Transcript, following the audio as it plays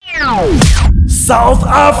South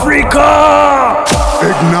Africa!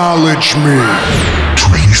 Acknowledge me.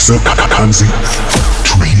 Teresa Kanzi.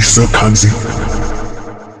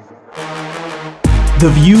 The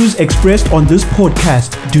views expressed on this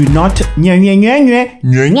podcast do not It's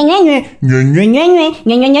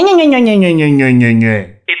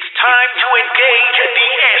time to engage the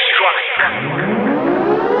airstrike.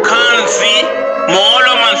 Kanzi,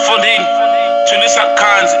 molo man funding. Tulisa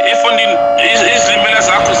Kanzi, funding izimela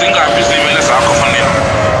zakho zingaphi izimela zakho funding.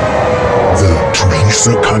 The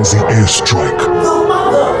Teresa Kanzi airstrike. The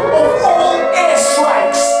mother of all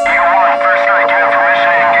airstrikes. A1, first strike, you have permission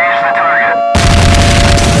to engage the target.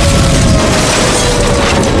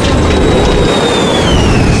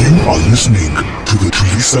 You are listening to the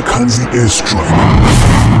Teresa Kanzi airstrike.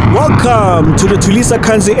 Welcome to the Tulisa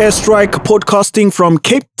Kanzi Airstrike, podcasting from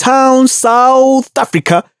Cape Town, South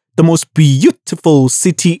Africa, the most beautiful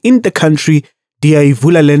city in the country.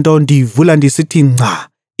 Ndiyayivula lento ndivula ndisithi nca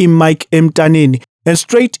iMike emntaneni, and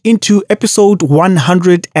straight into episode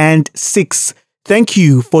 106. Thank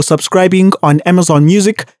you for subscribing on Amazon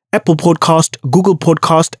Music, Apple Podcast, Google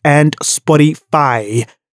Podcast, and Spotify.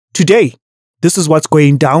 Today, this is what's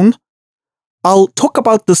going down. I'll talk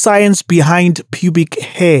about the science behind pubic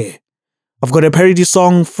hair. I've got a parody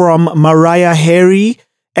song from Mariah Harry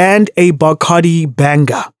and a Bacardi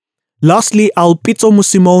banger. Lastly, I'll pitso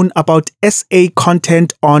Musimone about SA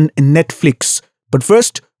content on Netflix. But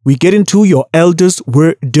first, we get into Your Elders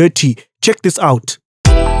Were Dirty. Check this out.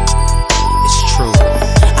 It's true.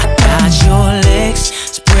 I got your legs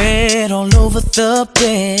spread all over the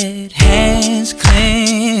bed, hands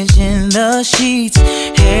clenched in the sheets,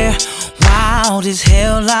 hair wild as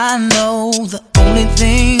hell. I know the only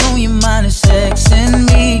thing on your mind is sex and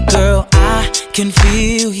me, girl. I can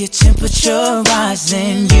feel your temperature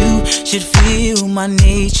rising. You should feel my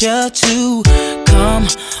nature too. Come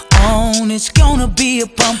on, it's gonna be a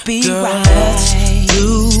bumpy ride. Let's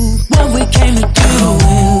do what we came to do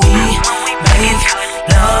when we make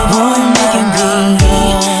love all night.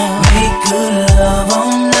 Make good love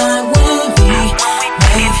all night when we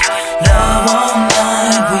make love all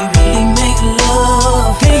night. We really make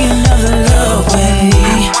love, big another love when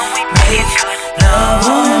we make love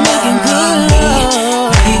all night. Making good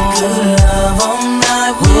love, make good love all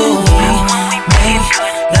night when we make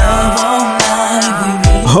love all night. We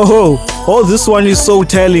really Oh, this one is so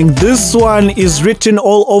telling. This one is written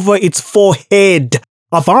all over its forehead.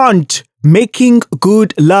 Avant, Making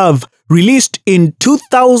Good Love, released in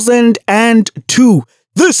 2002.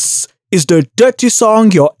 This is the dirty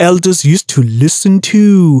song your elders used to listen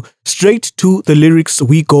to. Straight to the lyrics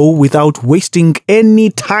we go without wasting any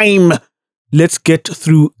time. Let's get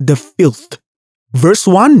through the filth. Verse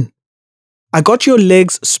 1. I got your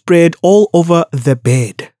legs spread all over the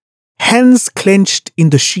bed, hands clenched in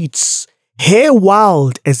the sheets, hair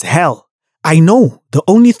wild as hell. I know the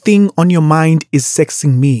only thing on your mind is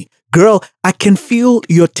sexing me. Girl, I can feel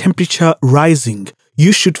your temperature rising.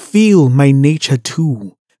 You should feel my nature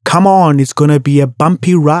too. Come on, it's gonna be a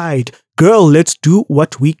bumpy ride. Girl, let's do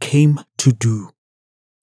what we came to do.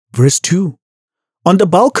 Verse 2. On the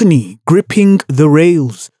balcony, gripping the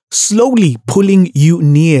rails, slowly pulling you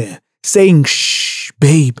near, saying, shh,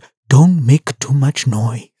 babe, don't make too much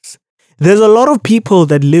noise. There's a lot of people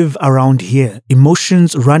that live around here,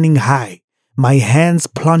 emotions running high, my hands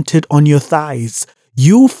planted on your thighs.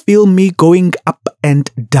 You feel me going up and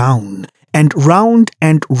down, and round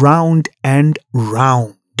and round and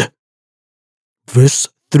round. Verse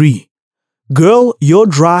 3. Girl, your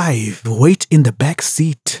drive, wait in the back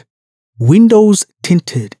seat. Windows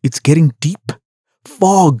tinted, it's getting deep.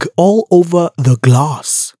 Fog all over the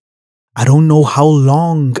glass. I don't know how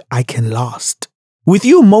long I can last. With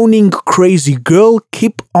you moaning crazy, girl,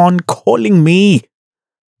 keep on calling me.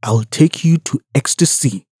 I'll take you to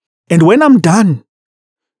ecstasy. And when I'm done,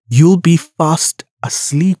 you'll be fast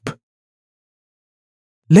asleep.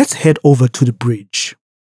 Let's head over to the bridge.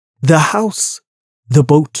 The house, the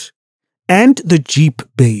boat, and the Jeep,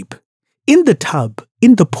 babe. In the tub,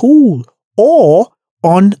 in the pool, or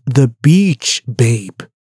on the beach, babe.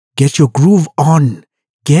 Get your groove on.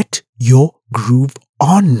 Get your groove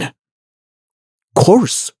on.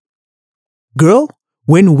 Chorus. Girl,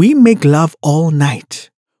 when we make love all night,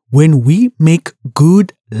 when we make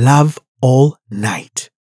good love all night,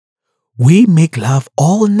 we make love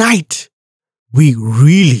all night. We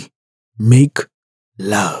really make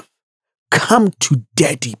love. Come to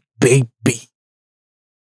daddy, baby.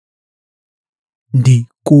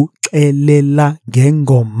 Ndikuxelela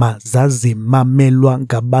ngengoma zazimamelwa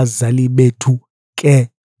ngabazali bethu ke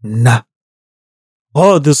na.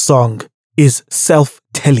 Oh, this song is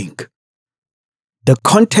self-telling. The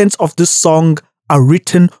contents of this song are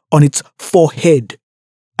written on its forehead.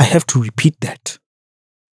 I have to repeat that.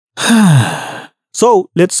 So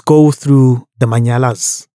let's go through the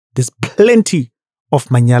manyalas. There's plenty of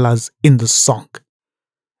manyalas in the song.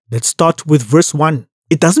 Let's start with verse 1.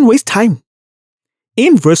 It doesn't waste time.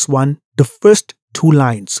 In verse 1, the first 2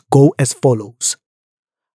 lines go as follows.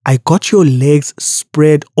 I got your legs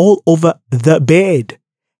spread all over the bed,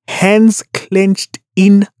 hands clenched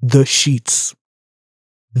in the sheets.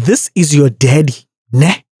 This is your daddy,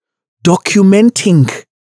 ne? Documenting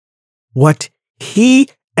what he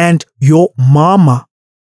and your mama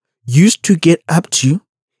used to get up to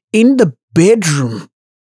in the bedroom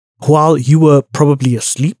while you were probably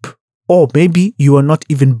asleep, or maybe you were not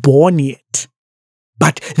even born yet.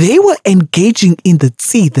 But they were engaging in the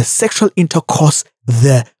sexual intercourse,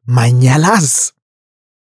 the manyalas.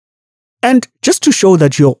 And just to show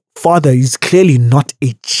that your father is clearly not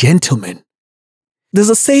a gentleman, there's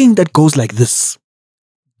a saying that goes like this.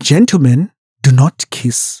 Gentlemen do not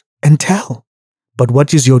kiss and tell. But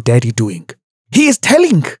what is your daddy doing? He is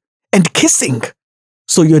telling and kissing.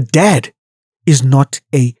 So your dad is not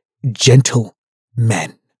a gentleman.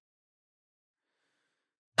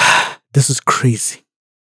 This is crazy.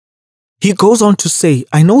 He goes on to say,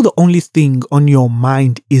 I know the only thing on your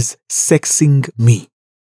mind is sexing me.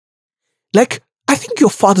 Like, I think your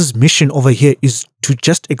father's mission over here is to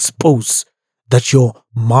just expose that your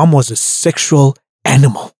mom was a sexual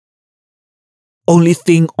animal. Only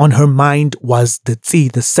thing on her mind was the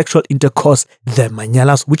sexual intercourse, the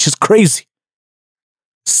manyalas, which is crazy.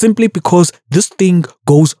 Simply because this thing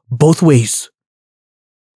goes both ways.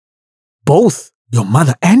 Both your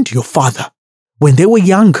mother and your father, when they were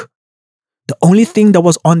young, the only thing that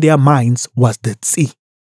was on their minds was the tsi.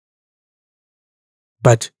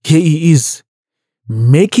 But here he is,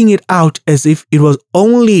 making it out as if it was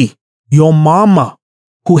only your mama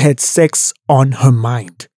who had sex on her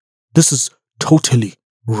mind. This is totally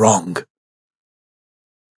wrong.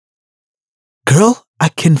 Girl, I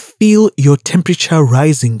can feel your temperature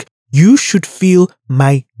rising. You should feel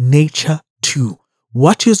my nature too.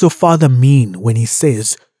 What does your father mean when he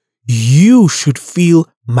says, you should feel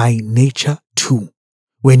my nature too,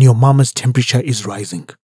 when your mama's temperature is rising?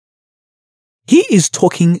 He is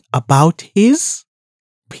talking about his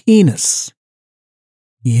penis.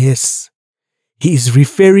 Yes, he is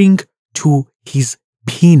referring to his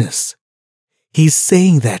penis. He's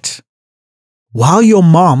saying that while your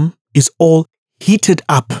mom is all heated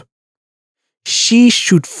up, she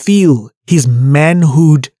should feel his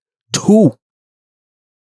manhood too.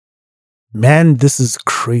 Man, this is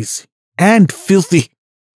crazy and filthy.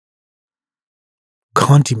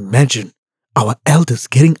 Can't imagine our elders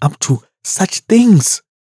getting up to such things.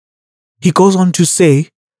 He goes on to say,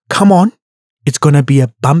 come on, it's gonna be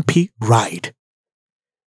a bumpy ride.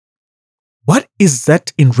 What is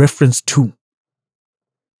that in reference to?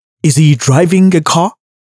 Is he driving a car?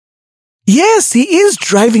 Yes, he is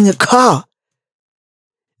driving a car.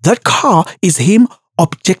 That car is him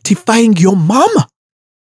objectifying your mama.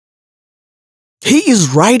 He is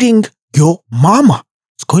riding your mama.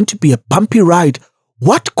 It's going to be a bumpy ride.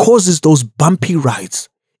 What causes those bumpy rides?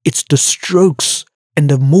 It's the strokes and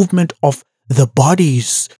the movement of the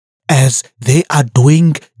bodies as they are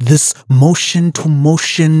doing this motion to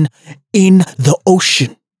motion in the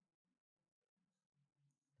ocean.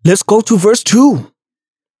 Let's go to verse 2.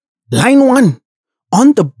 Line 1.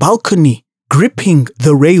 On the balcony, gripping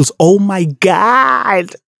the rails. Oh my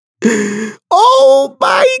God. Oh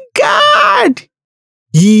my God.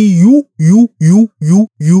 You.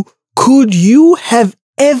 Could you have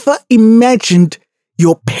ever imagined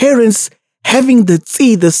your parents having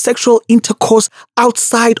the sexual intercourse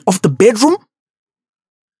outside of the bedroom?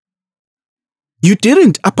 You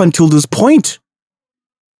didn't up until this point.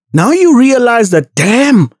 Now you realize that,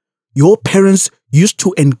 damn, your parents used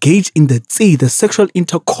to engage in the sexual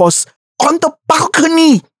intercourse on the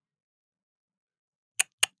balcony.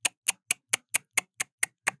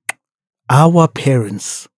 Our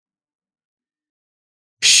parents.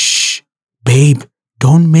 Shh, babe,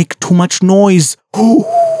 don't make too much noise.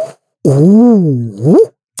 Ooh,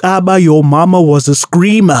 Abba, your mama was a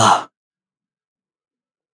screamer.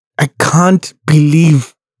 I can't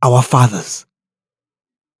believe our fathers.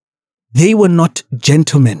 They were not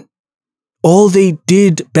gentlemen. All they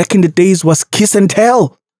did back in the days was kiss and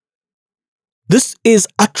tell. This is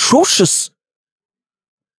atrocious.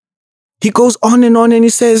 He goes on and he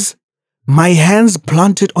says, my hands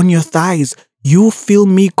planted on your thighs. You feel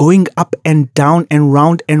me going up and down and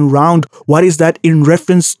round and round. What is that in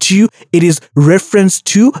reference to? It is reference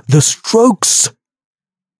to the strokes.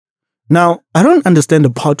 Now, I don't understand the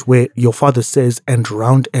part where your father says, and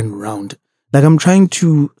round and round. Like I'm trying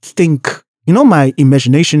to think, my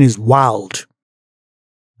imagination is wild.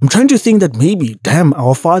 I'm trying to think that maybe, damn,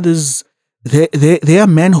 our fathers, their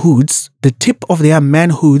manhoods, the tip of their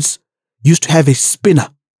manhoods used to have a spinner.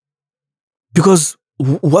 Because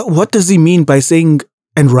what does he mean by saying,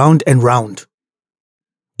 and round and round?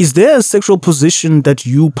 Is there a sexual position that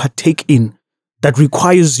you partake in that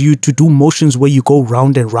requires you to do motions where you go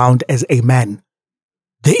round and round as a man?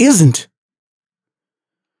 There isn't.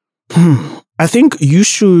 I think you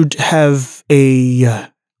should have a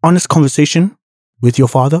honest conversation with your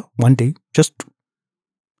father one day. Just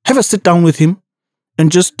have a sit down with him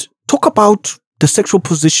and just talk about the sexual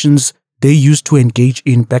positions they used to engage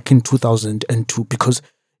in back in 2002, because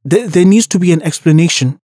there needs to be an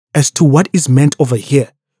explanation as to what is meant over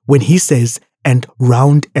here when he says, and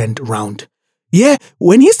round and round. Yeah,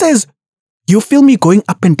 when he says, you feel me going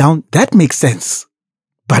up and down, that makes sense.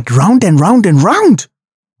 But round and round and round?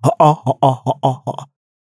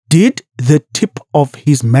 Did the tip of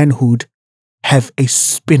his manhood have a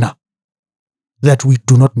spinner that we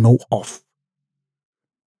do not know of?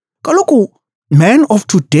 Kaloku, men of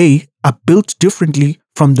today are built differently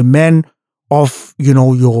from the men of,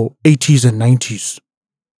 your 80s and 90s.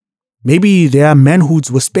 Maybe their manhoods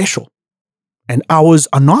were special and ours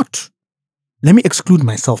are not. Let me exclude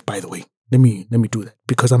myself, by the way. Let me do that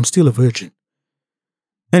because I'm still a virgin.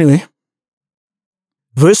 Anyway,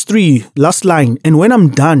 verse 3, last line. And when I'm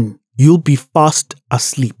done, you'll be fast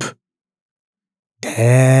asleep.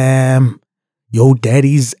 Damn, your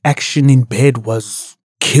daddy's action in bed was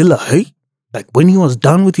killer, hey? Like when he was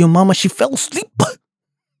done with your mama, she fell asleep.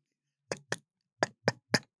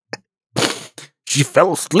 She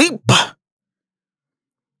fell asleep.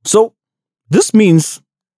 So, this means,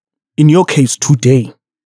 in your case today,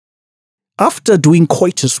 after doing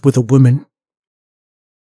coitus with a woman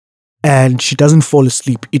and she doesn't fall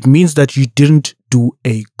asleep, it means that you didn't do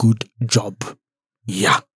a good job.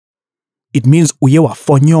 Yeah. It means uye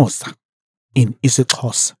wafonyoza in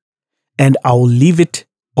isiXhosa. And I'll leave it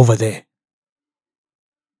over there.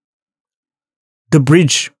 The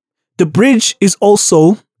bridge. The bridge is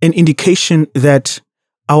also an indication that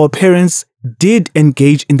our parents did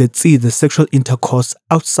engage in the sexual intercourse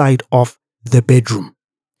outside of the bedroom.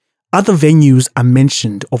 Other venues are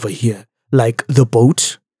mentioned over here, like the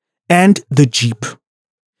boat and the jeep,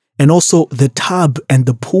 and also the tub and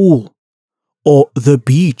the pool, or the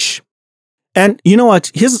beach. And you know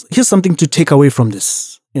what? Here's something to take away from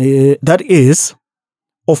this. That is,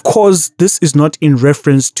 of course, this is not in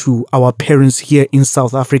reference to our parents here in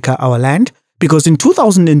South Africa, our land, because in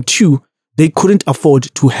 2002, they couldn't afford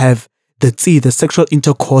to have the sexual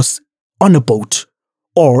intercourse on a boat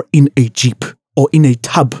or in a jeep or in a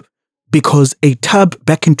tub, because a tub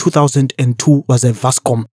back in 2002 was a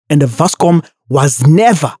Vascom, and a Vascom was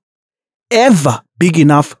never, ever big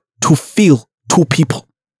enough to fill 2 people.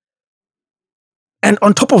 And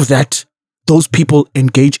on top of that, those people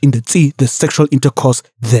engage in the sexual intercourse,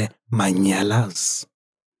 the manyalas.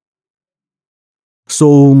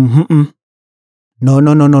 So,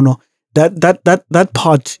 no. That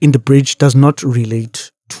part in the bridge does not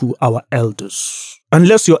relate to our elders.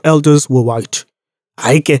 Unless your elders were white.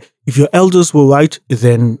 If your elders were white,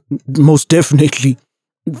 then most definitely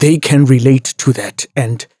they can relate to that.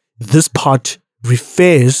 And this part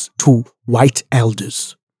refers to white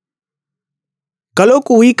elders.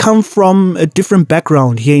 Kaloku, we come from a different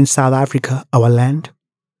background here in South Africa, our land.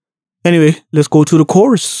 Anyway, let's go to the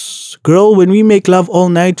chorus. Girl, when we make love all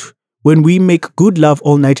night, when we make good love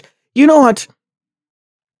all night. You know what?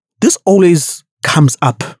 This always comes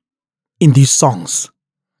up in these songs.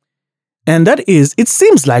 And that is, it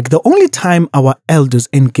seems like the only time our elders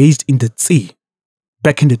engaged in the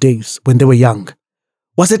back in the days when they were young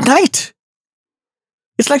was at night.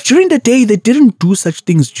 It's like during the day, they didn't do such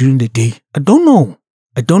things during the day. I don't know.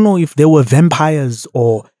 I don't know if they were vampires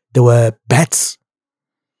or they were bats.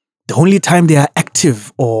 The only time they are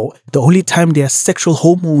active or the only time their sexual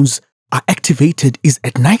hormones are activated is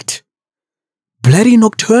at night. Bloody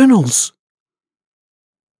nocturnals.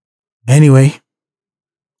 Anyway,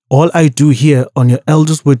 all I do here on Your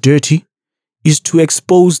Elders Were Dirty is to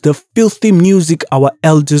expose the filthy music our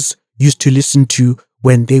elders used to listen to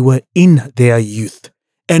when they were in their youth.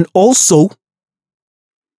 And also,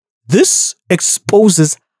 this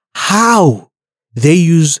exposes how they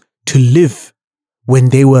used to live when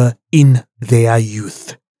they were in their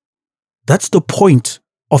youth. That's the point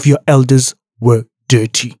of Your Elders Were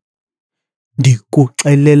Dirty.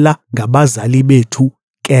 Ndikuxelela ngabazali bethu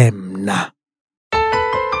ke mna.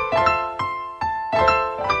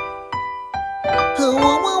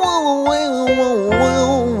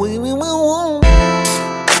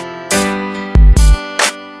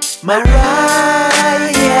 Mariah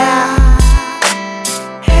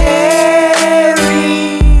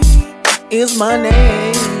Harry is my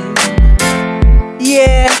name.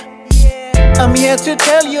 Yeah, I'm here to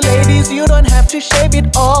tell you ladies, you don't have to shave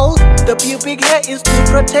it all. The pubic hair is to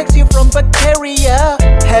protect you from bacteria.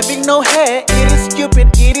 Having no hair, it is stupid,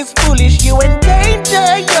 it is foolish. You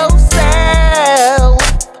endanger yourself.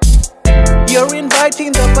 You're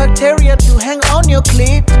inviting the bacteria to hang on your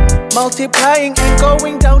clit, multiplying and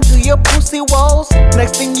going down to your pussy walls.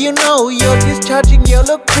 Next thing you know, you're discharging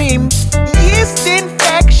yellow cream. Yeast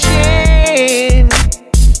infection.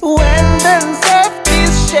 When the zeft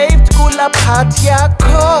is shaved, kula part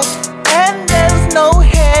yako, and there's no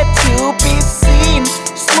hair to be seen.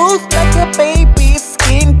 Smooth like a baby's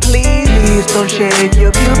skin, please. Please don't shave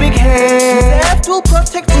your pubic hair. Zeft will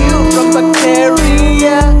protect you from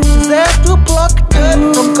bacteria. Zeft will block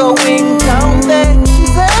dirt from going down there.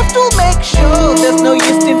 Zeft will make sure there's no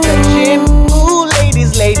yeast infection. Ooh,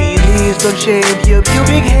 ladies, please don't shave your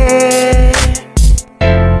pubic hair.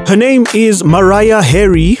 Her name is Mariah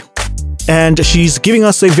Harry, and she's giving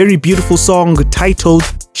us a very beautiful song titled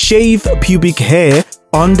Shave Pubic Hair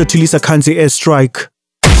on the Tulisa Kanzi Airstrike.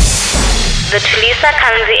 The Tulisa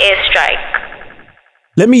Kanzi Airstrike.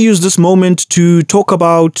 Let me use this moment to talk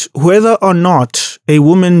about whether or not a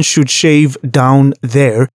woman should shave down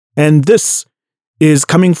there, and this is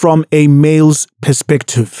coming from a male's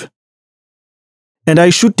perspective. And I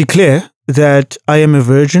should declare that I am a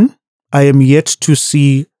virgin. I am yet to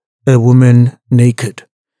see a woman naked.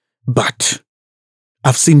 But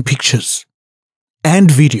I've seen pictures and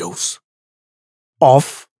videos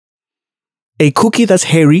of a cookie that's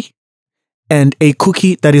hairy and a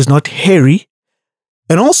cookie that is not hairy,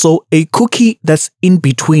 and also a cookie that's in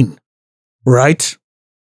between, right?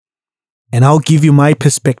 And I'll give you my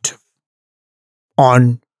perspective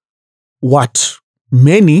on what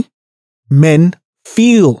many men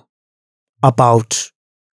feel about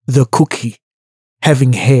the cookie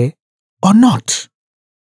having hair or not.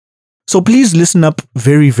 So please listen up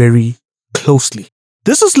very, very closely.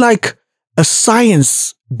 This is like a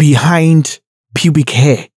science behind pubic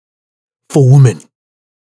hair for women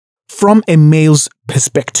from a male's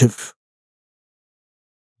perspective.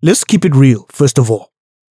 Let's keep it real, first of all.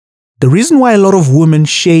 The reason why a lot of women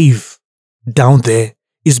shave down there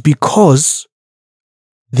is because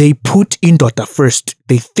they put indota first.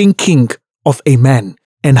 They're thinking of a man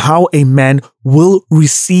and how a man will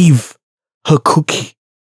receive her cookie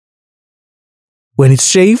when it's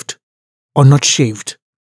shaved or not shaved.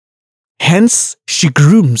 Hence, she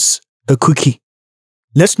grooms her cookie.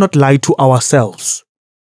 Let's not lie to ourselves.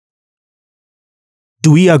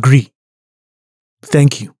 Do we agree?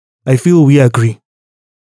 Thank you. I feel we agree.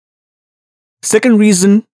 Second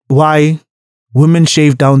reason why women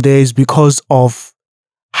shave down there is because of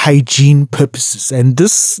hygiene purposes. And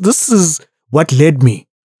this is what led me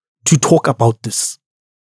to talk about this.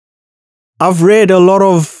 I've read a lot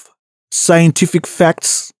of scientific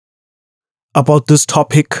facts about this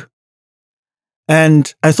topic,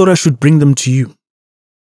 and I thought I should bring them to you.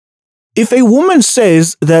 If a woman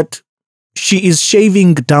says that she is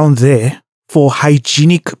shaving down there for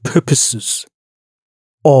hygienic purposes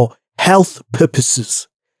or health purposes,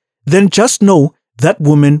 then just know that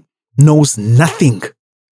woman knows nothing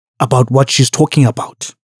about what she's talking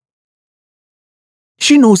about.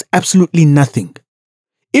 She knows absolutely nothing.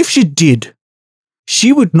 If she did,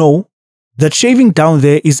 she would know that shaving down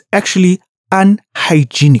there is actually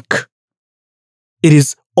unhygienic. It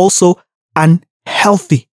is also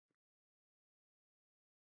unhealthy.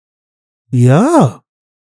 Yeah.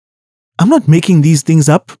 I'm not making these things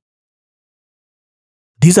up.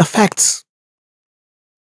 These are facts.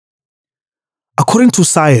 According to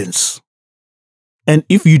science, and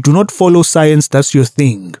if you do not follow science, that's your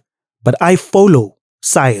thing, but I follow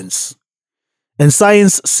science. And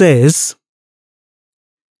science says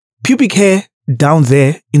pubic hair down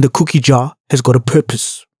there in the cookie jar has got a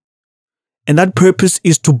purpose. And that purpose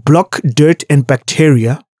is to block dirt and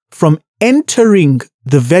bacteria from entering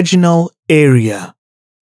the vaginal area,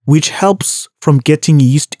 which helps from getting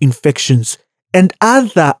yeast infections and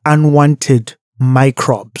other unwanted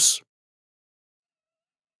microbes.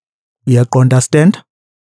 You understand?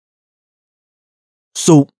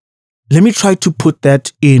 So, let me try to put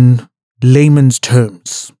that in layman's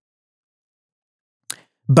terms.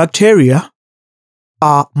 Bacteria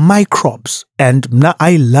are microbes, and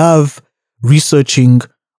I love researching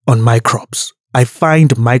on microbes. I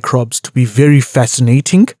find microbes to be very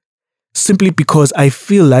fascinating, simply because I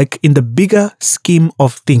feel like in the bigger scheme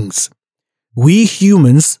of things, we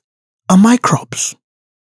humans are microbes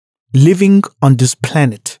living on this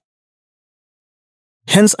planet.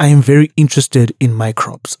 Hence, I am very interested in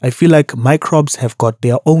microbes. I feel like microbes have got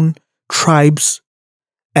their own tribes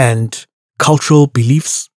and cultural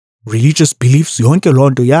beliefs, religious beliefs. Yonke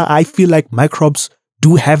lonto, yeah, I feel like microbes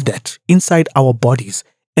do have that inside our bodies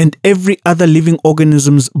and every other living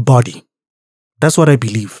organism's body. That's what I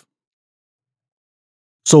believe.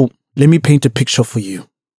 So let me paint a picture for you.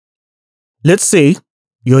 Let's say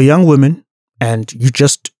you're a young woman and you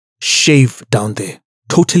just shave down there.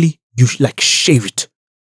 Totally, you like shave it.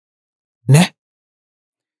 Nah.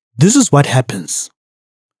 This is what happens.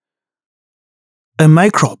 A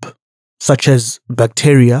microbe, such as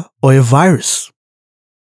bacteria or a virus,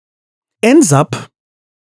 ends up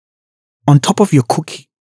on top of your cookie.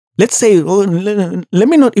 Let's say, let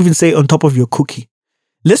me not even say on top of your cookie.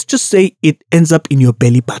 Let's just say it ends up in your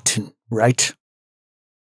belly button, right?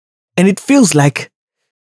 And it feels like,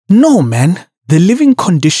 no man, the living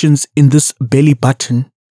conditions in this belly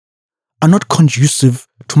button are not conducive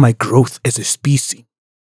to my growth as a species.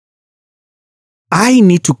 I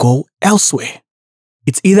need to go elsewhere.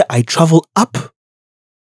 It's either I travel up,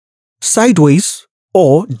 sideways,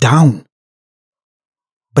 or down.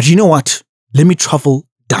 But you know what? Let me travel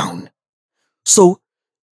down. So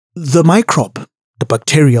the microbe, the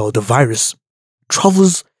bacteria or the virus,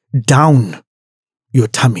 travels down your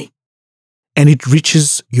tummy and it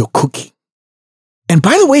reaches your cookie. And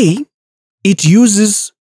by the way, it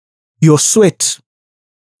uses your sweat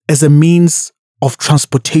as a means of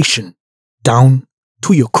transportation down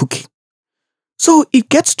to your cookie. So it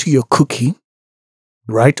gets to your cookie,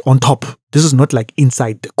 right on top. This is not like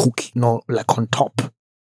inside the cookie, no, like on top.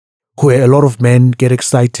 Where a lot of men get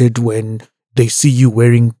excited when they see you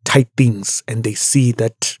wearing tight things and they see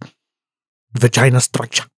that vagina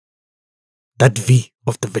structure. That V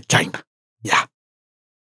of the vagina. Yeah.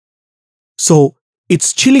 So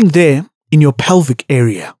it's chilling there in your pelvic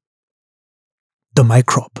area, the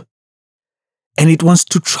microbe. And it wants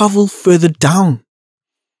to travel further down.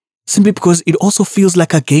 Simply because it also feels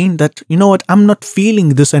like again that, you know what, I'm not feeling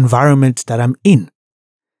this environment that I'm in.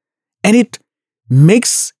 And it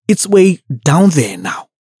makes its way down there now.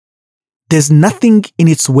 There's nothing in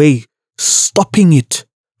its way stopping it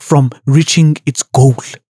from reaching its goal.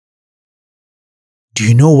 Do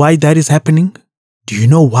you know why that is happening? Do you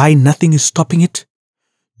know why nothing is stopping it?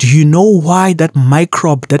 Do you know why that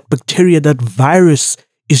microbe, that bacteria, that virus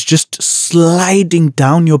is just sliding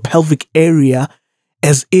down your pelvic area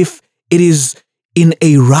as if it is in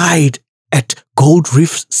a ride at Gold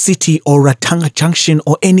Reef City or Ratanga Junction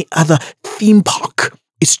or any other theme park?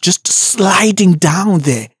 It's just sliding down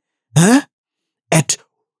there, huh? At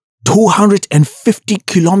 250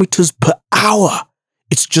 kilometers per hour.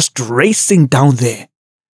 It's just racing down there.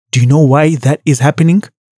 Do you know why that is happening?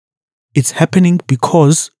 It's happening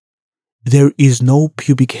because there is no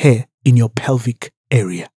pubic hair in your pelvic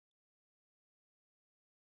area.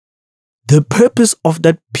 The purpose of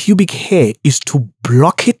that pubic hair is to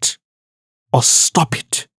block it or stop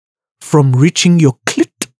it from reaching your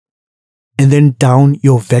clit and then down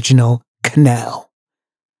your vaginal canal.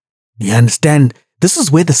 You understand? This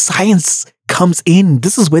is where the science comes in.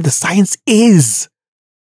 This is where the science is.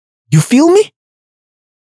 You feel me?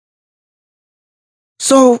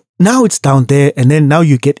 So now it's down there, and then now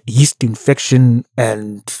you get yeast infection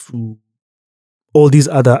and all these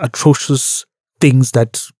other atrocious things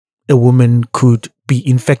that a woman could be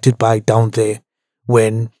infected by down there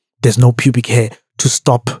when there's no pubic hair to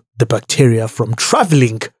stop the bacteria from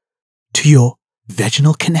traveling to your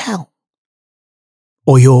vaginal canal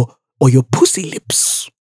or your pussy lips.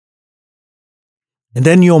 And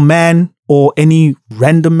then your man or any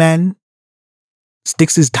random man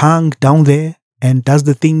sticks his tongue down there and does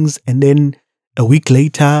the things, and then a week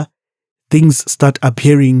later, things start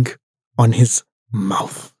appearing on his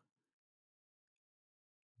mouth.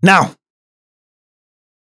 Now,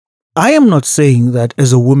 I am not saying that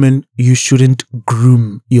as a woman, you shouldn't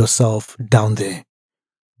groom yourself down there.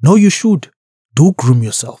 No, you should. Do groom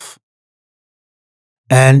yourself.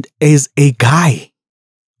 And as a guy,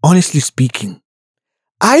 honestly speaking,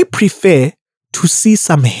 I prefer to see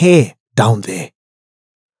some hair down there.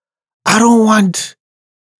 I don't want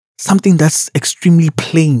something that's extremely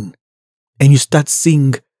plain and you start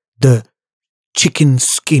seeing the chicken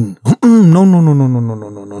skin. No.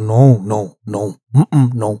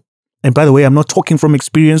 And by the way, I'm not talking from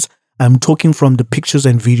experience. I'm talking from the pictures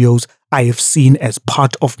and videos I have seen as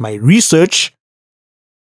part of my research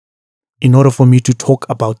in order for me to talk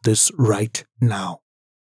about this right now.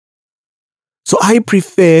 So I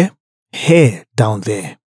prefer hair down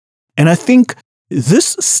there. And I think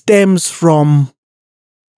this stems from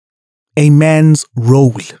a man's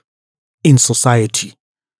role in society.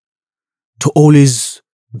 to always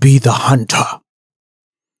be the hunter.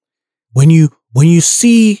 When you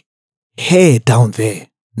see hair down there,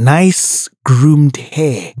 nice groomed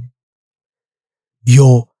hair,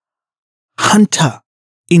 your hunter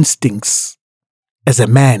instincts as a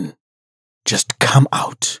man just come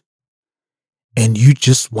out, and you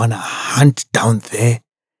just want to hunt down there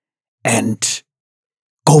and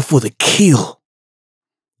go for the kill.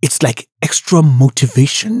 It's like extra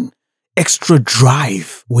motivation, extra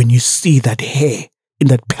drive when you see that hair in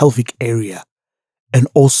that pelvic area, and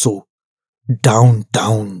also down,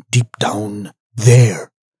 deep down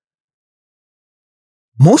there.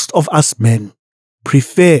 Most of us men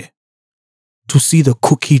prefer to see the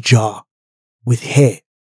cookie jar with hair.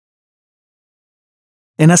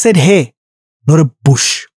 And I said hair, not a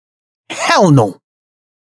bush. Hell no.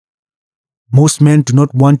 Most men do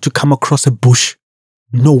not want to come across a bush.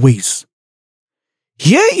 No ways.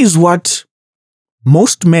 Here is what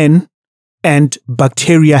most men and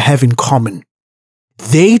bacteria have in common.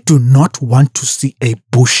 They do not want to see a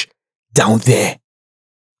bush down there.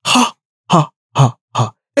 Ha, ha, ha,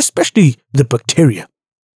 ha. Especially the bacteria.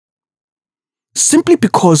 Simply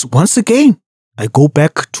because, once again, I go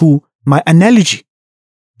back to my analogy.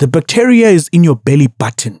 The bacteria is in your belly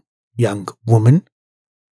button, young woman.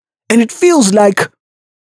 And it feels like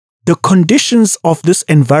the conditions of this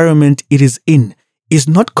environment it is in is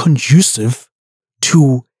not conducive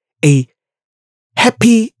to a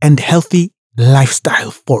happy and healthy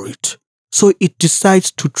lifestyle for it. So it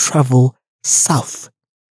decides to travel south.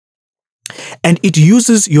 And it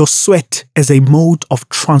uses your sweat as a mode of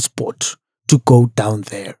transport to go down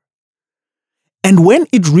there. And when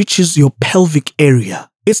it reaches your pelvic area,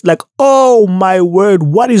 it's like, oh my word,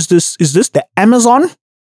 what is this? Is this the Amazon?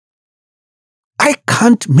 I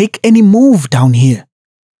can't make any move down here.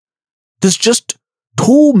 There's just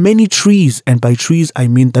too many trees. And by trees, I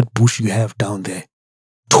mean that bush you have down there.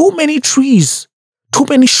 Too many trees. Too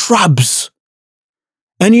many shrubs.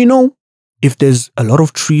 And you know, if there's a lot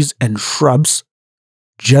of trees and shrubs,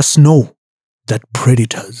 just know that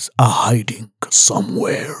predators are hiding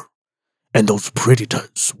somewhere. And those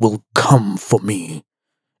predators will come for me.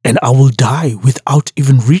 And I will die without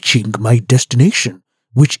even reaching my destination,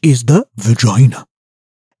 which is the vagina.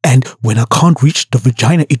 And when I can't reach the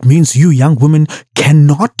vagina, it means you young women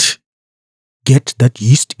cannot get that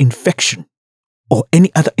yeast infection or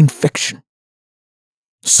any other infection.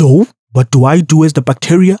 So, what do I do as the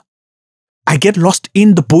bacteria? I get lost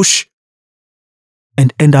in the bush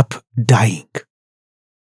and end up dying.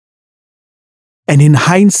 And in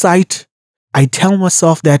hindsight, I tell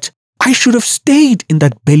myself that I should have stayed in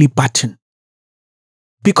that belly button,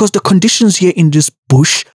 because the conditions here in this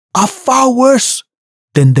bush are far worse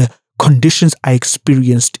than the conditions I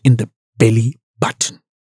experienced in the belly button.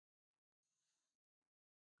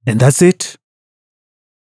 And that's it.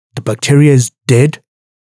 The bacteria is dead.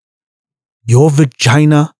 Your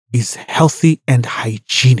vagina is healthy and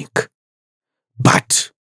hygienic.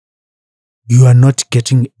 But you are not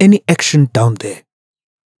getting any action down there.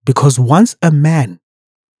 Because once a man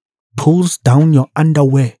pulls down your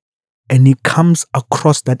underwear and he comes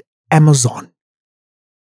across that Amazon,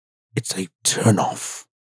 it's a turn-off.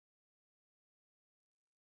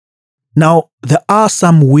 Now, there are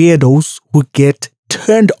some weirdos who get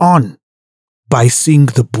turned on by seeing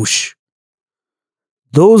the bush.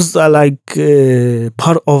 Those are like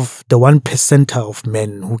part of the 1% of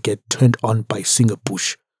men who get turned on by seeing a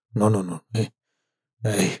bush. No.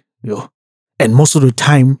 Yo. And most of the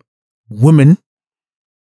time, women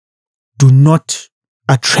do not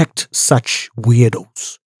attract such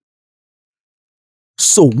weirdos.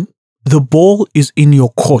 So, the ball is in your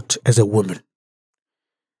court as a woman.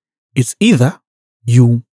 It's either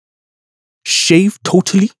you shave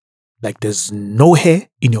totally, like there's no hair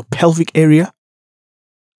in your pelvic area,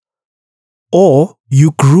 or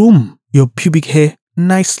you groom your pubic hair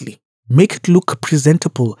nicely, make it look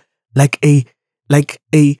presentable, like a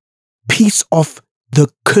piece of the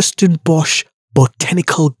Kirsten Bosch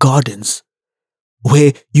Botanical Gardens,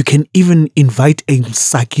 where you can even invite a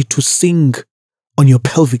Msaki to sing on your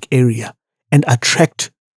pelvic area and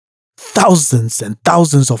attract thousands and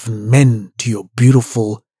thousands of men to your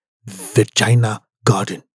beautiful vagina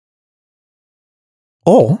garden.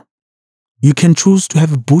 Or you can choose to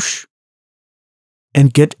have a bush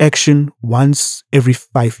and get action once every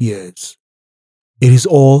 5 years. It is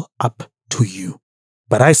all up to you.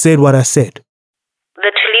 But I said what I said.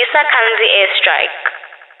 The Tulisa Kanzi airstrike.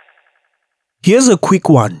 Here's a quick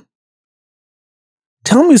one.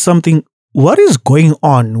 Tell me something. What is going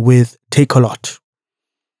on with Takealot?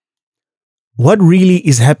 What really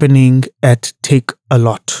is happening at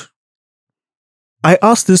Takealot? I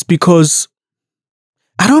ask this because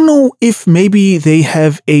I don't know if maybe they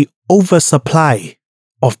have a oversupply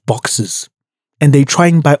of boxes and they're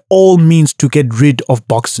trying by all means to get rid of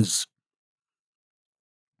boxes.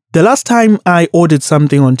 The last time I ordered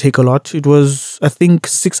something on Takealot, it was, I think,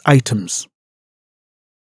 6 items.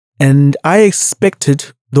 And I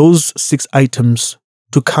expected those 6 items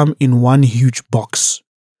to come in one huge box.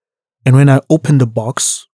 And when I opened the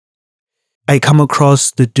box, I come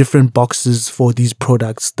across the different boxes for these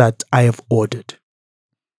products that I have ordered,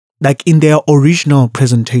 like in their original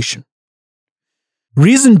presentation.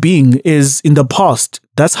 Reason being is in the past,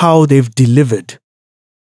 that's how they've delivered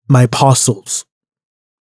my parcels.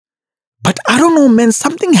 But I don't know, man,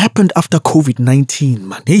 something happened after COVID-19,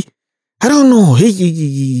 man. Hey, I don't know.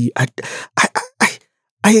 Hey,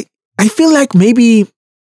 I feel like maybe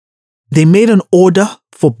they made an order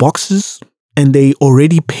for boxes and they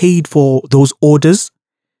already paid for those orders,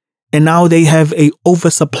 and now they have a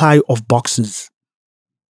oversupply of boxes.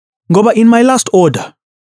 Ngoba, in my last order,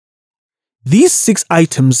 these 6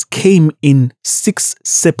 items came in 6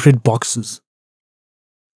 separate boxes.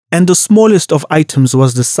 And the smallest of items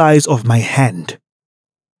was the size of my hand.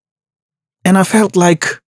 And I felt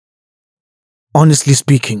like, honestly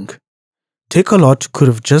speaking, Takealot could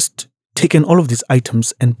have just taken all of these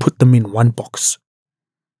items and put them in one box.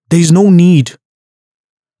 There is no need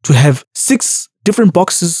to have 6 different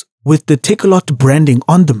boxes with the Takealot branding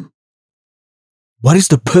on them. What is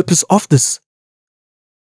the purpose of this?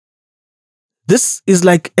 This is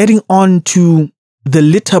like adding on to the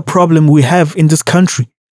litter problem we have in this country,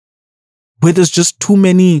 where there's just too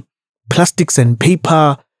many plastics and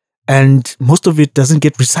paper and most of it doesn't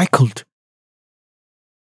get recycled.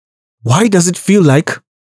 Why does it feel like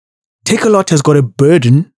Takealot has got a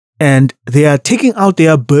burden and they are taking out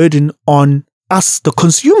their burden on us, the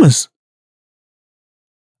consumers?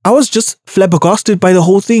 I was just flabbergasted by the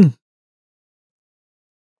whole thing.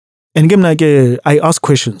 And again, I ask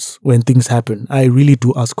questions when things happen. I really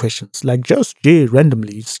do ask questions, like just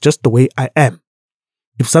randomly. It's just the way I am.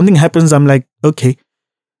 If something happens, I'm like, okay,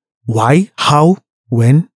 why, how,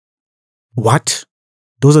 when, what?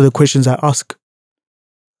 Those are the questions I ask.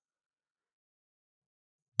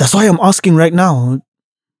 That's why I'm asking right now,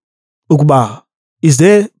 Ukuba, is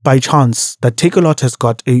there by chance that Takealot has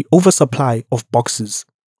got an oversupply of boxes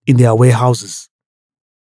in their warehouses?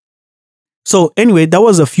 So anyway, that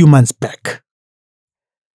was a few months back.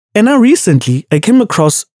 And now recently, I came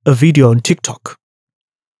across a video on TikTok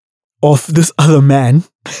of this other man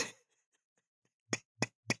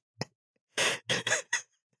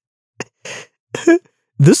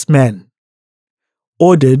this man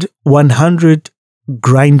ordered 100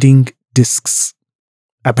 grinding discs.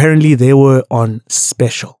 Apparently they were on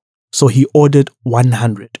special, so he ordered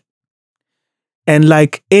 100. And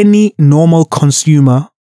like any normal consumer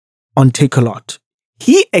on Takealot,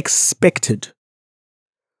 he expected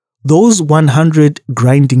those 100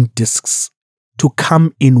 grinding discs to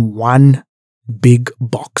come in one big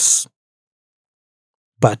box.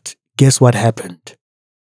 But guess what happened?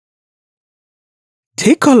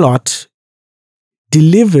 Takealot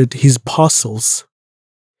delivered his parcels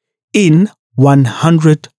in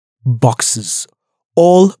 100 boxes,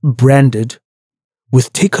 all branded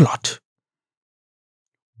with Takealot.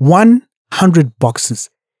 100 boxes.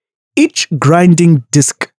 Each grinding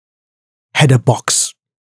disc had a box.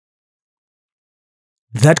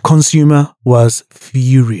 That consumer was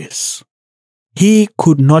furious. He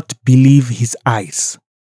could not believe his eyes.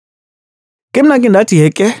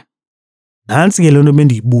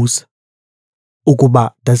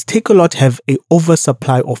 Ukuba, does Takealot have an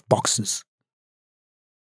oversupply of boxes?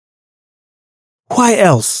 Why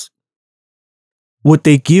else would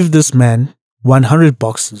they give this man 100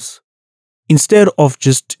 boxes instead of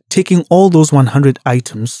just taking all those 100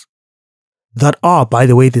 items that are, by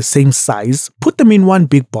the way, the same size, put them in one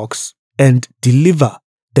big box and deliver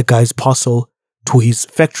the guy's parcel to his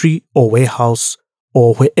factory or warehouse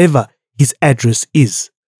or wherever his address is?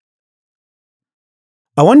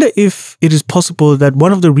 I wonder if it is possible that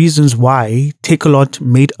one of the reasons why Takealot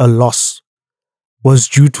made a loss was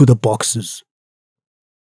due to the boxes.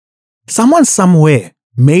 Someone somewhere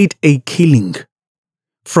made a killing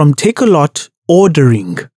from Takealot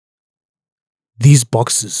ordering these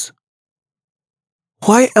boxes.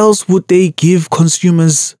 Why else would they give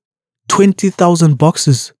consumers 20,000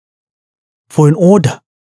 boxes for an order?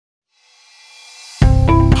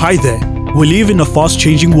 Hi there. We live in a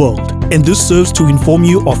fast-changing world, and this serves to inform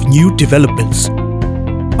you of new developments.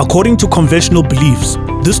 According to conventional beliefs,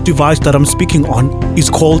 this device that I'm speaking on is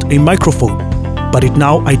called a microphone, but it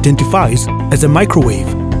now identifies as a microwave.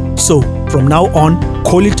 So, from now on,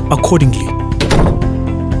 call it accordingly.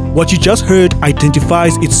 What you just heard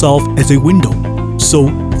identifies itself as a window. So,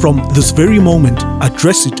 from this very moment,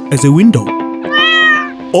 address it as a window.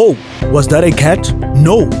 Oh, was that a cat?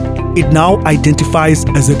 No, it now identifies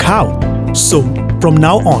as a cow. So, from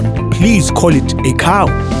now on, please call it a cow.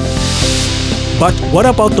 But what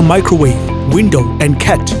about the microwave, window, and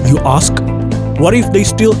cat, you ask? What if they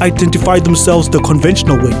still identify themselves the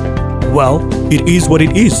conventional way? Well, it is what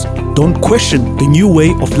it is. Don't question the new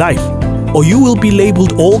way of life, or you will be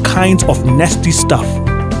labeled all kinds of nasty stuff.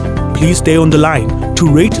 Please stay on the line to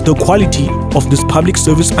rate the quality of this public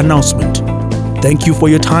service announcement. Thank you for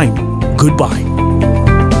your time. Goodbye.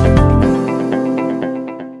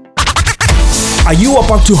 Are you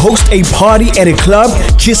about to host a party at a club,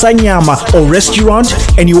 chisanyama, or restaurant,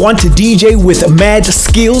 and you want to DJ with mad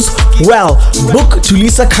skills? Well, book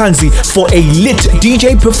Tulisa Kanzi for a lit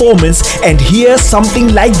DJ performance and hear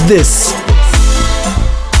something like this.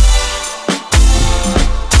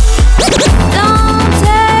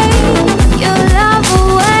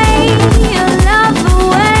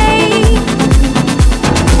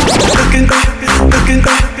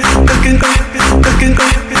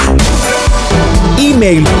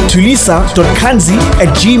 Email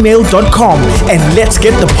tulisa.kanzi@gmail.com and let's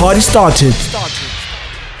get the party started.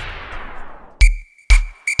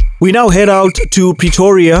 We now head out to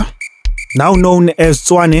Pretoria, now known as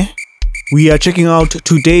Tshwane. We are checking out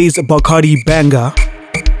today's Bacardi banger.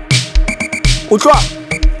 Utwa!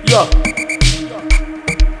 Yeah.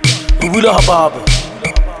 Rubula Habab,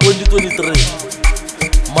 2023.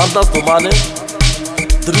 Mandas Domane,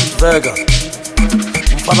 Drift Vega.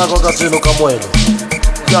 Mpana Goga Zeno Camuelo.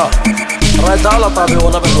 Yeah. Raidala Tabe,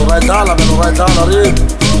 one of them, Raidala, Raidala,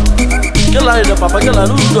 Get line, Papa, get a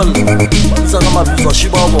noodle. Sama Biza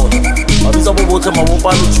Shiba Boy. Abiza Bobote,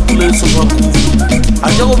 Mabopano, Chukule, so I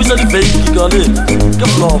can't be the baby girl.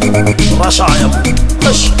 Get love. Rasha, I am.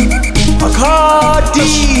 Bacardi!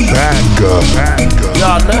 Banger.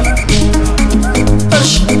 Yeah, ne?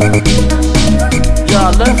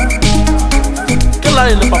 Yeah, ne? Get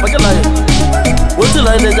line, Papa, get line. What's the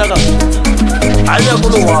line, Jaga? I never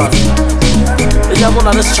know why. I never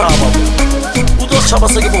know this chava. Who does Chaba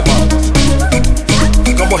Segiboba?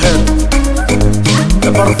 Come ahead. A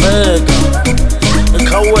Barvega, a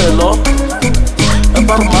Cawello, a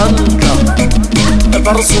Barmanda, a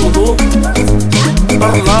Barsulu, a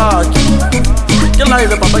Barlaki. Get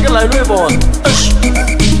line, Papa, get line, Rebon.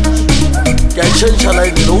 Get change a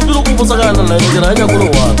line. Who do you go to the line? I never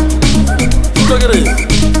know why. Look at it.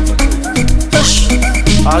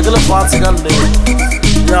 Agla Fancy Gande.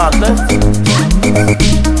 Yeah,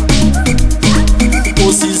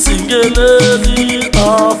 Osi Singeleli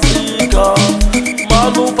Africa.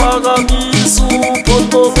 Manu Pagamisu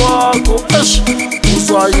Pondo Wako.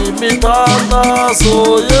 Uswai Mitana. So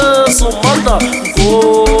yes, Manda.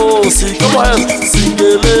 Osi, come on,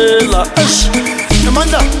 Singelela.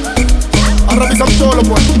 Amanda, Arabic I'm solo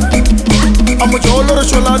boy. I'm a jolo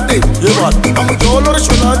Sholade. I'm a jolo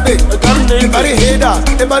Sholade. Everybody hater,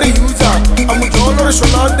 everybody user. I'm a jolo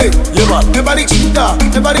Sholade. Everybody cheater,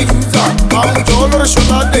 everybody user. I'm a jolo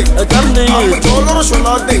Sholade. I'm a jolo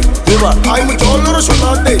Sholade. I'm a jolo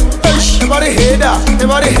Sholade. Everybody hater,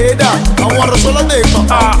 everybody hater. I want a Sholade.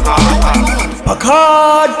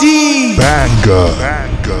 Bacardi! Banger.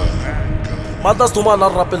 Matas Tuma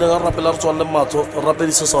rappeler sur le mato,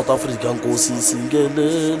 rappeli South Africa, Nkosi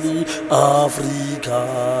Singeleli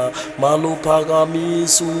Africa, Manu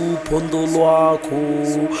Pagamisu Pondo Lwako,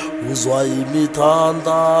 uzwa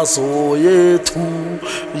imitanda so yetu,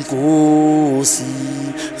 Nkosi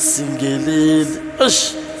Singeleli.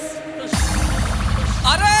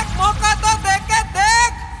 Arek moka to dek.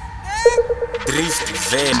 Drift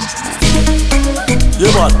Van.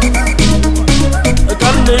 Yeah, man. I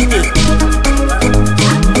can't name it.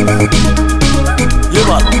 Yeah,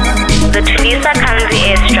 man. The Tulisa Kanzi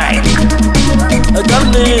airstrike. I can't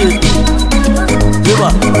name it. Yeah,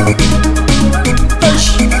 man.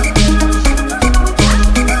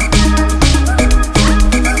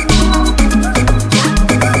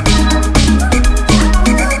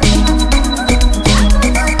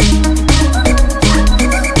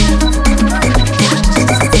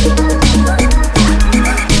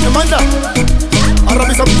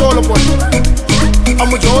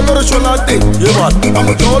 I'm a jolo Sholade. I'm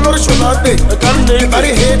a jolo Sholade. Everybody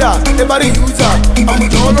hater, everybody user. I'm a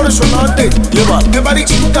jolo Sholade. Everybody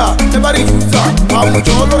cheater, everybody user. I'm a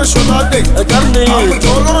jolo Sholade. I'm a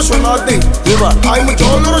jolo Sholade. I'm a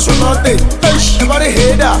jolo Sholade. Everybody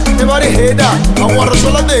hater, everybody hater. I want a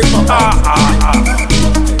Sholade.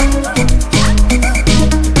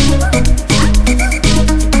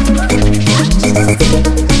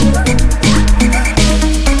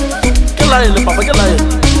 line papa ke line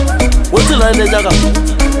what's line e nyaka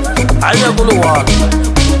a nya go le wa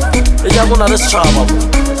e nya go na le setšhaba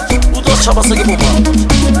o tlo setšhaba se ke bo mama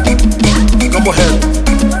ka mo hela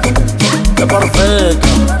e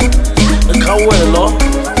barveka e khawelo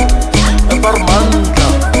e barmanda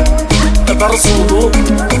e barzulu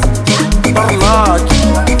e barlaki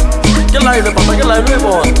ke line papa ke line e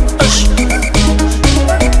bona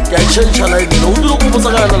ke a change line no dilo go botsa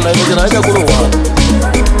kana line ke ra nya go le wa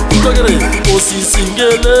Logere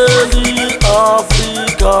osisingeleli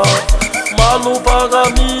Afrika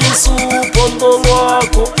maluphakamisu phondo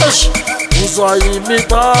lwakho uzwa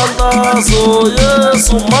imithandazo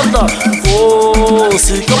Yesu manda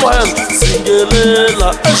Nkosi come on singelela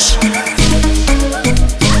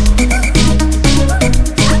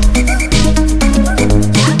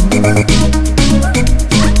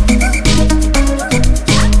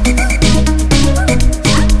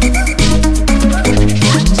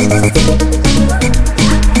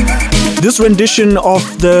This rendition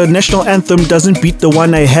of the national anthem doesn't beat the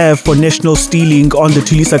one I have for national stealing on the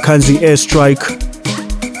Tulisa Kanzi airstrike.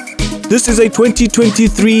 This is a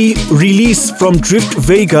 2023 release from Drift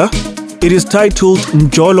Vega. It is titled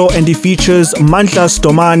Mjolo and it features Mandla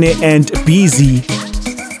Stomane and BZ.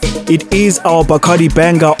 It is our Bacardi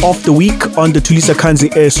banger of the week on the Tulisa Kanzi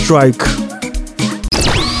airstrike.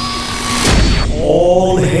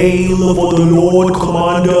 All hail for the Lord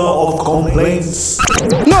Commander of Complaints.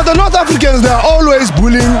 No, the North Africans, they are always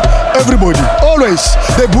bullying everybody. Always.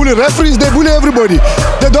 They bully referees, they bully everybody.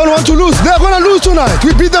 They don't want to lose. They are going to lose tonight.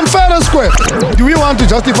 We beat them fair and square. Do we want to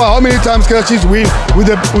justify how many times Kaizer Chiefs win with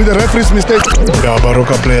the referee's mistake? Yeah,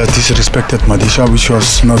 Baroka players disrespected Madisha, which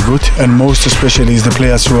was not good. And most especially is the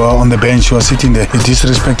players who are on the bench, who are sitting there. You're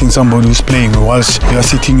disrespecting somebody who's playing whilst you are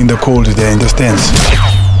sitting in the cold there in the stands.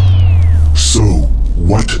 So,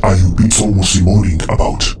 what are you Bitsomo moaning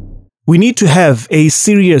about? We need to have a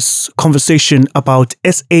serious conversation about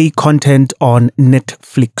SA content on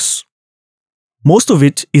Netflix. Most of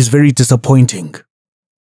it is very disappointing.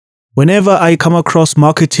 Whenever I come across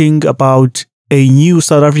marketing about a new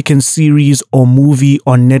South African series or movie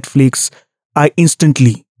on Netflix, I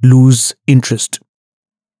instantly lose interest.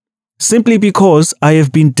 Simply because I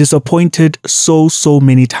have been disappointed so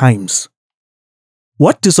many times.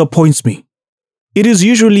 What disappoints me? It is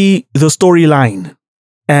usually the storyline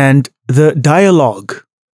and the dialogue,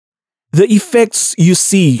 the effects you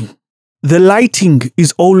see. The lighting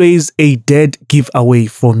is always a dead giveaway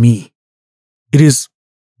for me. It is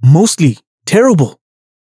mostly terrible,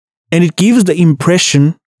 and it gives the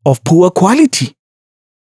impression of poor quality.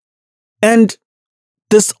 And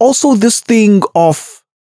there's also this thing of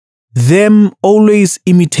them always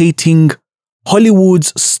imitating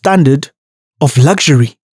Hollywood's standard of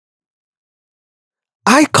luxury.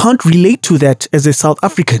 I can't relate to that as a South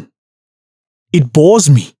African. It bores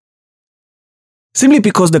me. Simply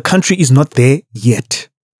because the country is not there yet.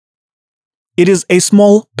 It is a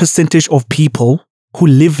small percentage of people who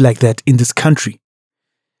live like that in this country.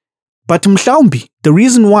 But mhlawumbi, the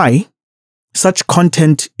reason why such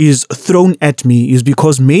content is thrown at me is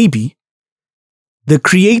because maybe the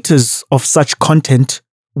creators of such content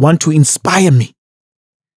want to inspire me.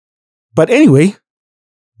 But anyway,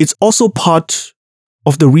 it's also part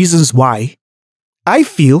of the reasons why I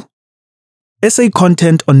feel SA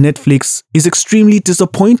content on Netflix is extremely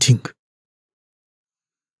disappointing.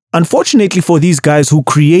 Unfortunately for these guys who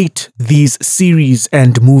create these series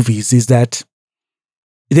and movies is that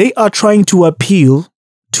they are trying to appeal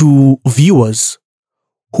to viewers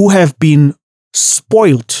who have been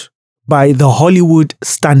spoilt by the Hollywood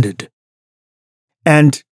standard.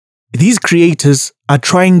 And these creators are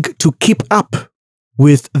trying to keep up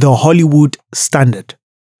with the Hollywood standard,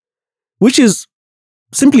 which is,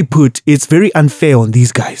 simply put, it's very unfair on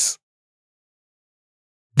these guys.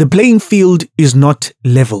 The playing field is not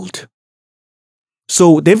leveled.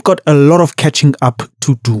 So they've got a lot of catching up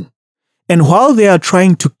to do. And while they are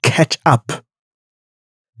trying to catch up,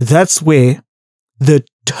 that's where the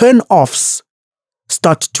turn-offs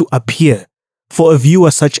start to appear for a viewer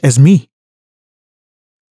such as me.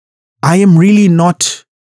 I am really not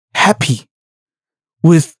happy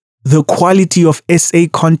with the quality of SA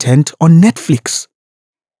content on Netflix.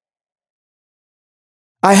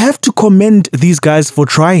 I have to commend these guys for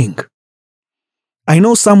trying. I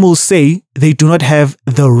know some will say they do not have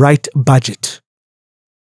the right budget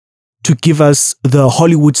to give us the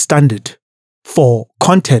Hollywood standard for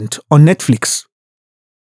content on Netflix.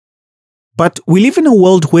 But we live in a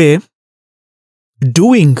world where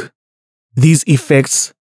doing these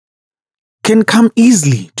effects can come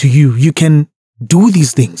easily to you. You can do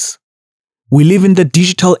these things. We live in the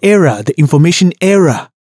digital era, the information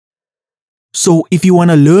era. So if you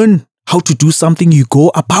want to learn how to do something, you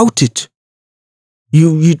go about it.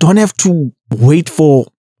 You don't have to wait for,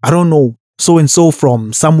 I don't know, so-and-so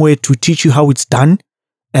from somewhere to teach you how it's done.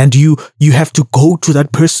 And you have to go to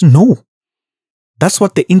that person. No. That's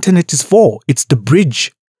what the internet is for. It's the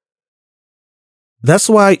bridge. That's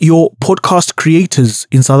why your podcast creators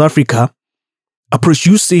in South Africa are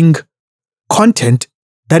producing content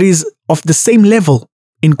that is of the same level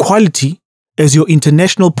in quality as your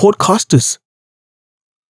international podcasters.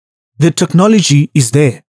 The technology is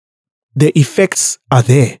there. The effects are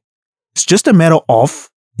there. It's just a matter of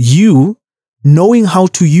you knowing how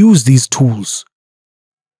to use these tools.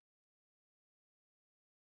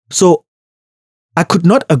 So, I could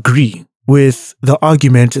not agree with the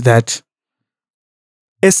argument that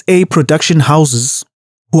SA production houses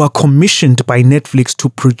who are commissioned by Netflix to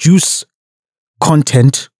produce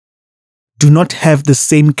content do not have the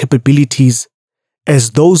same capabilities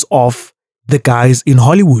as those of the guys in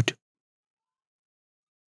Hollywood.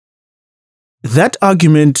 That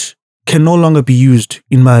argument can no longer be used,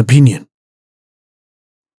 in my opinion.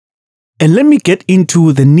 And let me get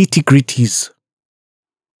into the nitty-gritties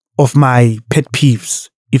of my pet peeves,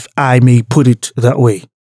 if I may put it that way.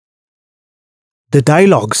 The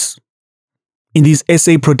dialogues in these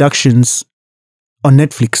SA productions on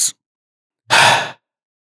Netflix.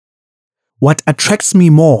 What attracts me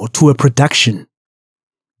more to a production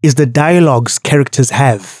is the dialogues characters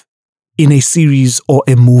have in a series or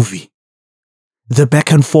a movie. The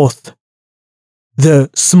back and forth, the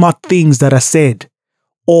smart things that are said,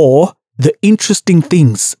 or the interesting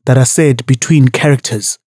things that are said between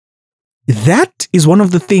characters. That is one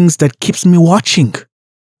of the things that keeps me watching,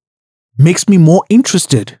 makes me more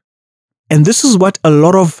interested. And this is what a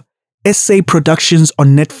lot of SA productions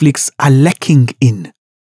on Netflix are lacking in.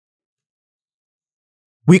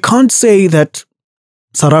 We can't say that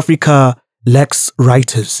South Africa lacks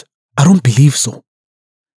writers. I don't believe so.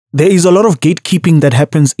 There is a lot of gatekeeping that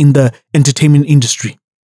happens in the entertainment industry.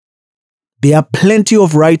 There are plenty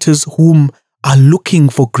of writers whom are looking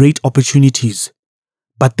for great opportunities,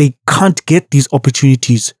 but they can't get these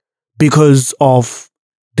opportunities because of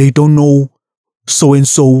they don't know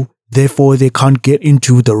so-and-so, therefore they can't get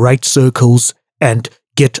into the right circles and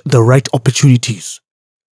get the right opportunities.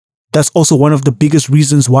 That's also one of the biggest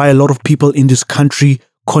reasons why a lot of people in this country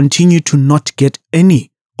continue to not get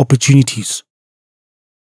any opportunities.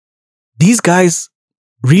 These guys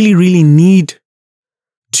really, really need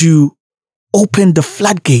to open the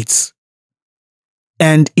floodgates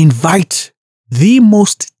and invite the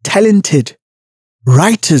most talented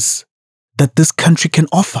writers that this country can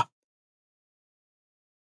offer.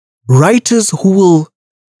 Writers who will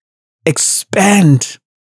expand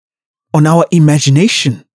on our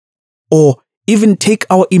imagination or even take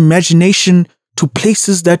our imagination to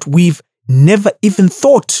places that we've never even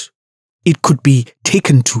thought it could be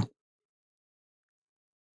taken to.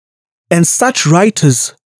 And such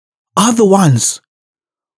writers are the ones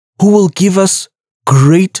who will give us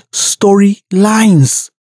great storylines.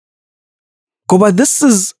 But this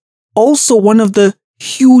is also one of the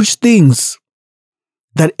huge things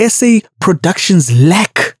that SA productions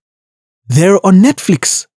lack there on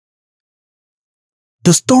Netflix.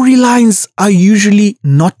 The storylines are usually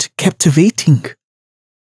not captivating,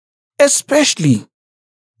 especially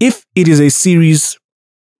if it is a series.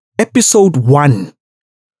 Episode 1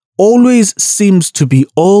 always seems to be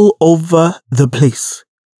all over the place.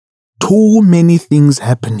 Too many things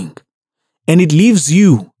happening. And it leaves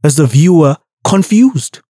you, as the viewer,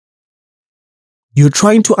 confused. You're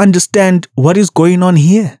trying to understand what is going on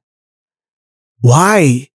here.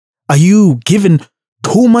 Why are you given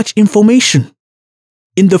too much information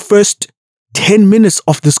in the first 10 minutes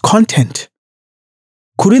of this content?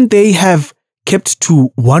 Couldn't they have kept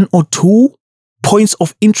to 1 or 2 points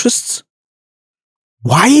of interest?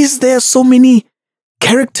 Why is there so many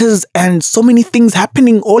characters and so many things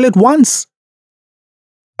happening all at once?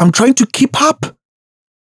 I'm trying to keep up.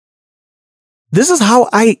 This is how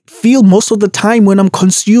I feel most of the time when I'm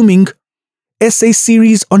consuming SA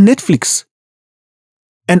series on Netflix.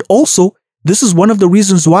 And also, this is one of the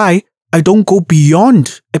reasons why I don't go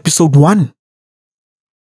beyond episode 1.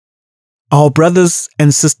 Our brothers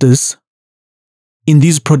and sisters in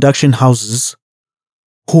these production houses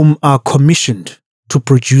whom are commissioned to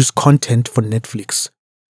produce content for Netflix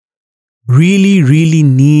really, really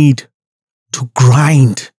need to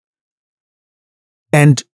grind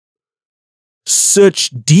and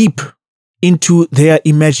search deep into their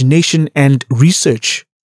imagination and research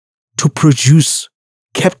to produce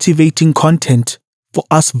captivating content for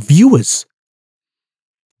us viewers.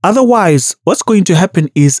 Otherwise, what's going to happen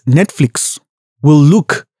is Netflix will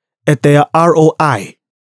look at their ROI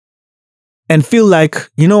and feel like,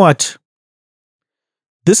 you know what,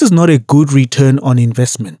 this is not a good return on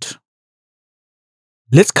investment.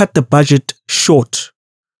 Let's cut the budget short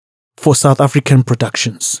for South African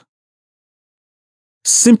productions,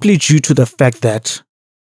 simply due to the fact that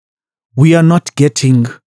we are not getting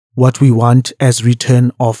what we want as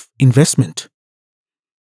return of investment.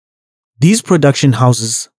 These production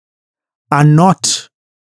houses are not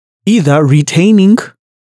either retaining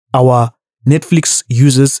our Netflix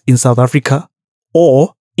users in South Africa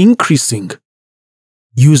or increasing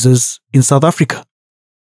users in South Africa.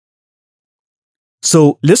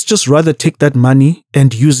 So let's just rather take that money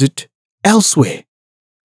and use it elsewhere.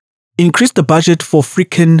 Increase the budget for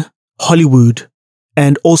freaking Hollywood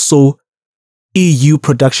and also EU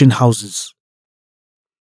production houses.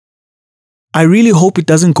 I really hope it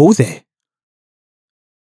doesn't go there.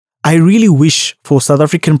 I really wish for South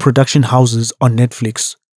African production houses on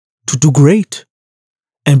Netflix to do great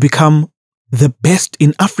and become the best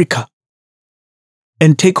in Africa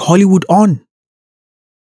and take Hollywood on.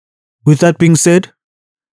 With that being said,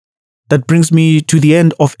 that brings me to the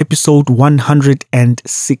end of episode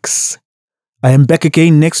 106. I am back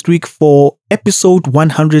again next week for episode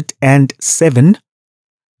 107.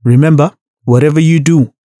 Remember, whatever you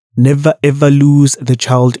do, never ever lose the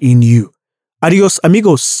child in you. Adios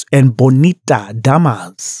amigos and bonita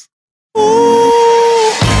damas.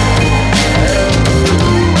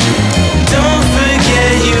 Don't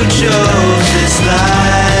forget you chose this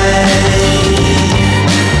life.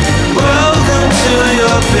 Welcome to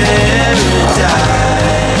your paradise.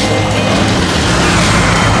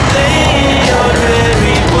 Lay or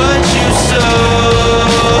bury what you sow.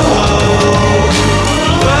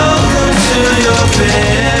 Welcome to your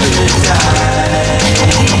paradise.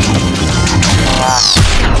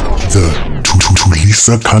 The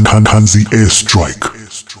Tulisa Kanzi airstrike.